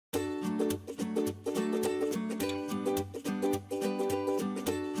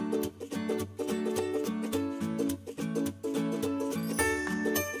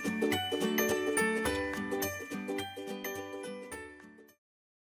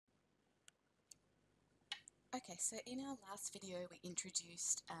Okay, so in our last video we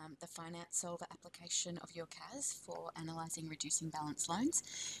introduced the Finance Solver application of your CAS for analysing reducing balance loans,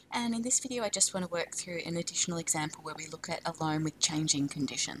 and in this video I just want to work through an additional example where we look at a loan with changing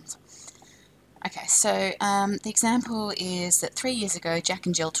conditions. Okay, so the example is that 3 years ago Jack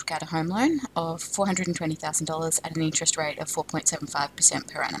and Jill took out a home loan of $420,000 at an interest rate of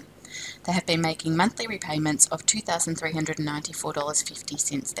 4.75% per annum. They have been making monthly repayments of $2,394.50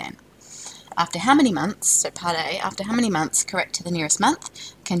 since then. After how many months, so part A, after how many months, correct to the nearest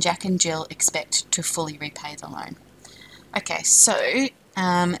month, can Jack and Jill expect to fully repay the loan? Okay, so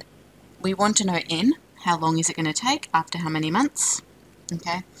we want to know N, how long is it going to take, after how many months,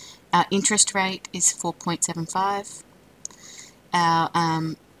 okay? Our interest rate is 4.75.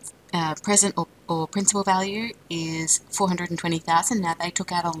 Our present or principal value is $420,000. Now they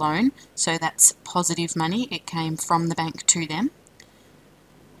took out a loan, so that's positive money. It came from the bank to them.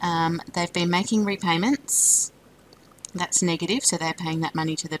 They've been making repayments, that's negative, so they're paying that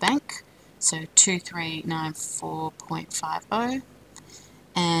money to the bank, so 2394.50,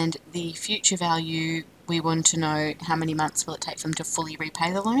 and the future value, we want to know how many months will it take them to fully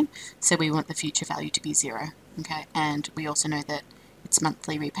repay the loan, so we want the future value to be 0, okay, and we also know that it's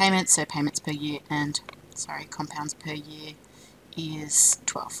monthly repayments, so payments per year and, compounds per year is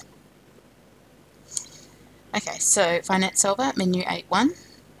 12. Okay, so Finance Solver, menu 8.1.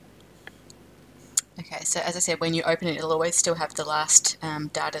 Okay, so as I said, when you open it, it'll always still have the last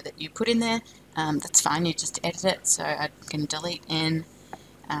data that you put in there. That's fine, you just edit it. So I'm going to delete N.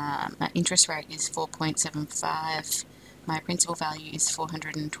 My interest rate is 4.75. My principal value is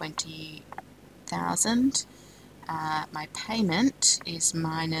 420,000. My payment is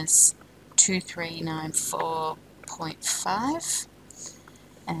minus 2394.5.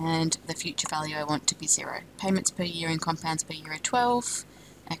 And the future value I want to be 0. Payments per year and compounds per year are 12.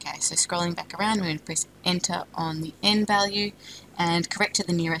 Okay, so scrolling back around, we're going to press enter on the N value and correct to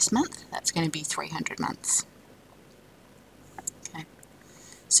the nearest month. That's going to be 300 months. Okay,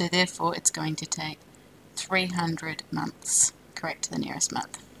 so therefore it's going to take 300 months, correct to the nearest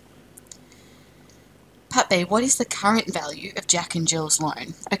month. Part B, what is the current value of Jack and Jill's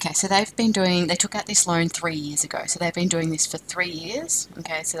loan? Okay, so they took out this loan 3 years ago, so they've been doing this for 3 years,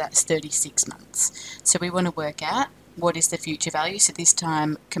 okay, so that's 36 months. So we want to work out what is the future value. So this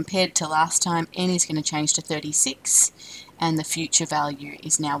time, compared to last time, N is going to change to 36, and the future value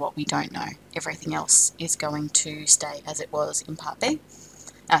is now what we don't know. Everything else is going to stay as it was in part B.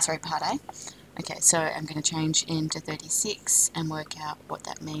 Part A. Okay, so I'm going to change N to 36 and work out what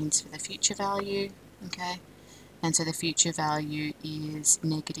that means for the future value. Okay, and so the future value is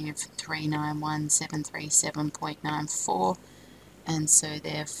negative 391,737.94, and so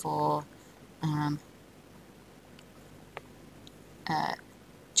therefore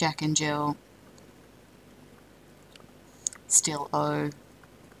Jack and Jill still owe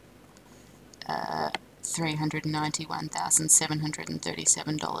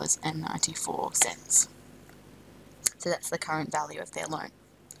 $391,737.94. So that's the current value of their loan.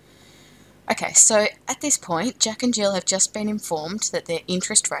 Okay, so at this point, Jack and Jill have just been informed that their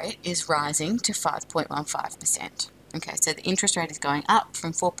interest rate is rising to 5.15%. Okay, so the interest rate is going up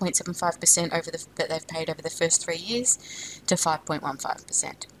from 4.75% that they've paid over the first 3 years to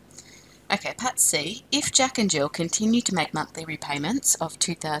 5.15%. Okay, part C, if Jack and Jill continue to make monthly repayments of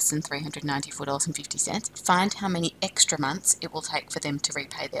 $2,394.50, find how many extra months it will take for them to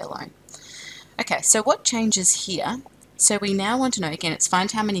repay their loan. Okay, so what changes here? So we now want to know, again, it's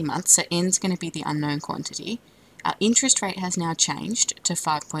find how many months, so N is going to be the unknown quantity. Our interest rate has now changed to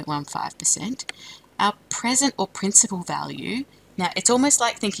 5.15%. Our present or principal value, now it's almost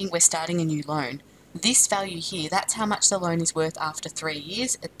like thinking we're starting a new loan. This value here, that's how much the loan is worth after 3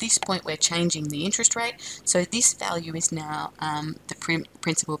 years. At this point, we're changing the interest rate, so this value is now the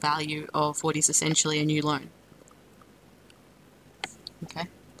principal value of what is essentially a new loan. Okay.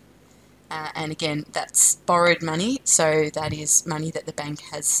 And again, that's borrowed money, so that is money that the bank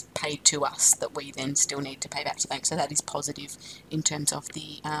has paid to us that we then still need to pay back to the bank, so that is positive in terms of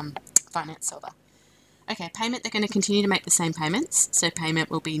the Finance Solver. Okay, payment, they're going to continue to make the same payments, so payment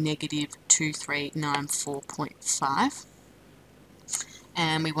will be negative 2394.5,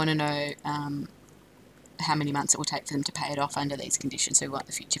 and we want to know how many months it will take for them to pay it off under these conditions, so we want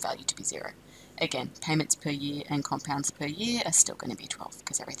the future value to be 0. Again, payments per year and compounds per year are still going to be 12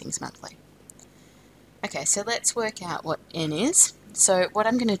 because everything's monthly. Okay, so let's work out what N is. So what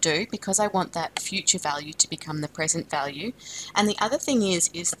I'm going to do, because I want that future value to become the present value, and the other thing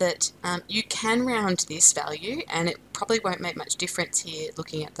is that you can round this value, and it probably won't make much difference here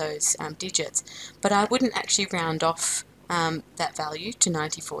looking at those digits, but I wouldn't actually round off that value to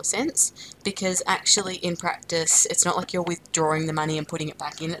 94 cents, because actually in practice it's not like you're withdrawing the money and putting it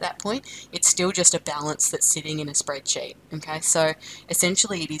back in at that point. It's still just a balance that's sitting in a spreadsheet. Okay, so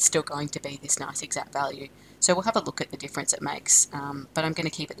essentially it is still going to be this nice exact value. So we'll have a look at the difference it makes, but I'm going to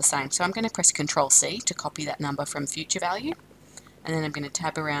keep it the same. So I'm going to press Control C to copy that number from future value, and then I'm going to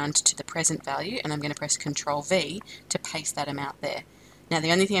tab around to the present value, and I'm going to press Control V to paste that amount there. Now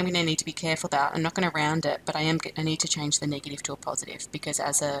the only thing I'm going to need to be careful about, I'm not going to round it, but I need to change the negative to a positive, because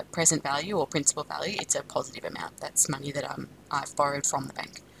as a present value or principal value, it's a positive amount. That's money that I've borrowed from the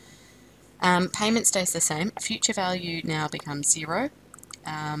bank. Payment stays the same. Future value now becomes 0.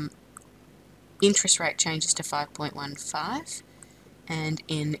 Interest rate changes to 5.15, and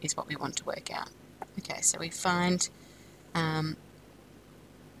N is what we want to work out. Okay, so we find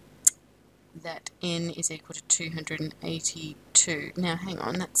that N is equal to 282. Now hang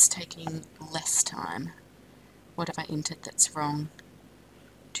on, that's taking less time. What have I entered that's wrong?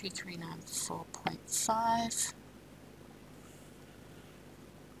 2394.5.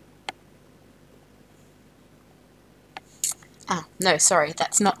 No, sorry,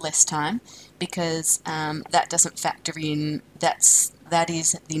 that's not less time, because that doesn't factor in, that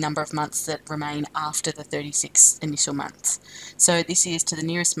is the number of months that remain after the 36 initial months. So this is to the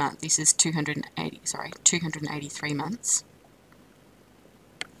nearest month, this is 283 months.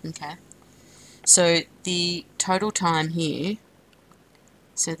 Okay, so the total time here,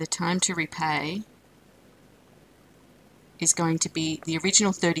 so the time to repay is going to be the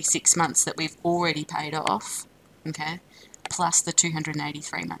original 36 months that we've already paid off, okay, plus the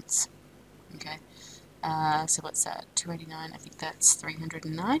 283 months. Okay, so what's that? 289, I think that's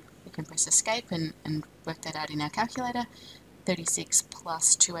 309. We can press escape and work that out in our calculator. 36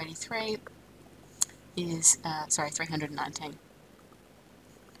 plus 283 is, 319.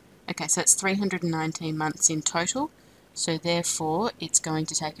 Okay, so it's 319 months in total. So therefore, it's going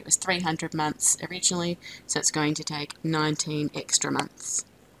to take, it was 300 months originally, so it's going to take 19 extra months.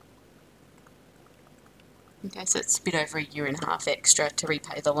 Okay, so it's a bit over a year and a half extra to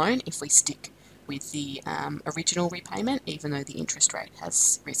repay the loan if we stick with the original repayment, even though the interest rate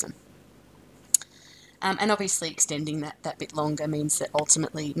has risen. And obviously extending that bit longer means that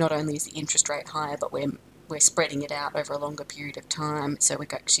ultimately not only is the interest rate higher, but we're spreading it out over a longer period of time, so we're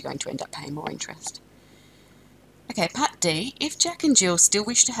actually going to end up paying more interest. Okay, part D, if Jack and Jill still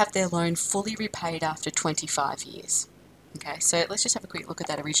wish to have their loan fully repaid after 25 years. Okay, so let's just have a quick look at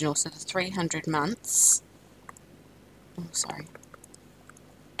that original. So the 300 months,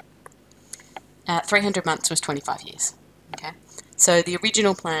 300 months was 25 years. Okay, so the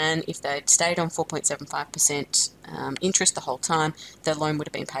original plan, if they'd stayed on 4.75% interest the whole time, their loan would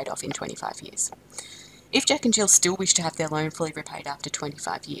have been paid off in 25 years. If Jack and Jill still wish to have their loan fully repaid after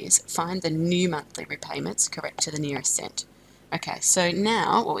 25 years, find the new monthly repayments correct to the nearest cent. Okay, so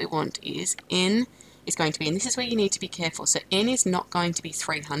now what we want is N is going to be, and this is where you need to be careful, so N is not going to be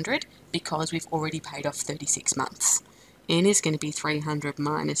 300 because we've already paid off 36 months. N is going to be 300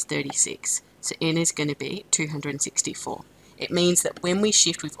 minus 36, so N is going to be 264. It means that when we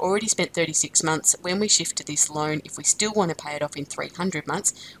shift, we've already spent 36 months, when we shift to this loan, if we still want to pay it off in 300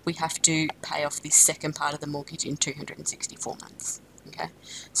 months, we have to pay off this second part of the mortgage in 264 months. Okay,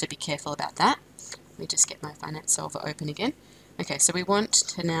 so be careful about that. Let me just get my finance solver open again. Okay, so we want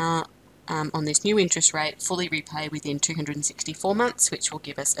to now, on this new interest rate, fully repay within 264 months, which will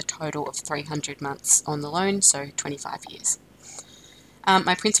give us a total of 300 months on the loan, so 25 years.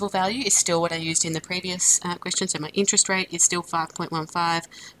 My principal value is still what I used in the previous question, so my interest rate is still 5.15.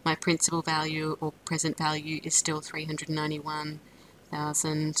 My principal value or present value is still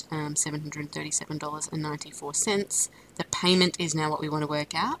 $391,737.94. The payment is now what we want to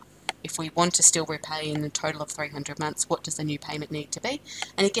work out. If we want to still repay in the total of 300 months, what does the new payment need to be?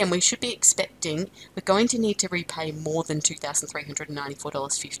 And again, we should be expecting, we're going to need to repay more than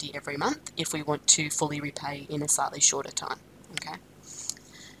 $2,394.50 every month if we want to fully repay in a slightly shorter time. Okay.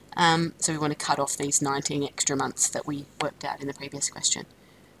 So we want to cut off these 19 extra months that we worked out in the previous question.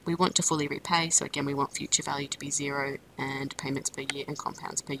 We want to fully repay, so again we want future value to be 0, and payments per year and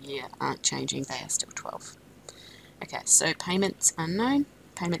compounds per year aren't changing, they are still 12. Okay, so payments unknown,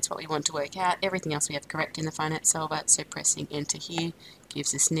 payments what we want to work out, everything else we have correct in the finance solver, so pressing enter here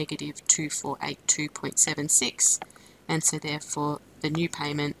gives us negative 2482.76, and so therefore the new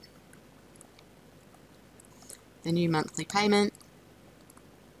payment, the new monthly payment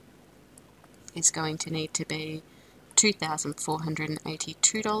is going to need to be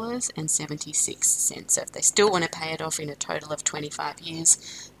 $2,482.76. So if they still want to pay it off in a total of 25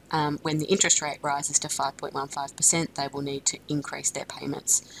 years, when the interest rate rises to 5.15%, they will need to increase their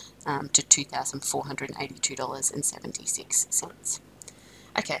payments to $2,482.76.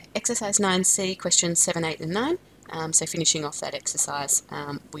 Okay, exercise 9C, questions 7, 8 and 9. So finishing off that exercise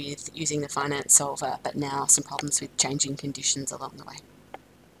with using the finance solver, but now some problems with changing conditions along the way.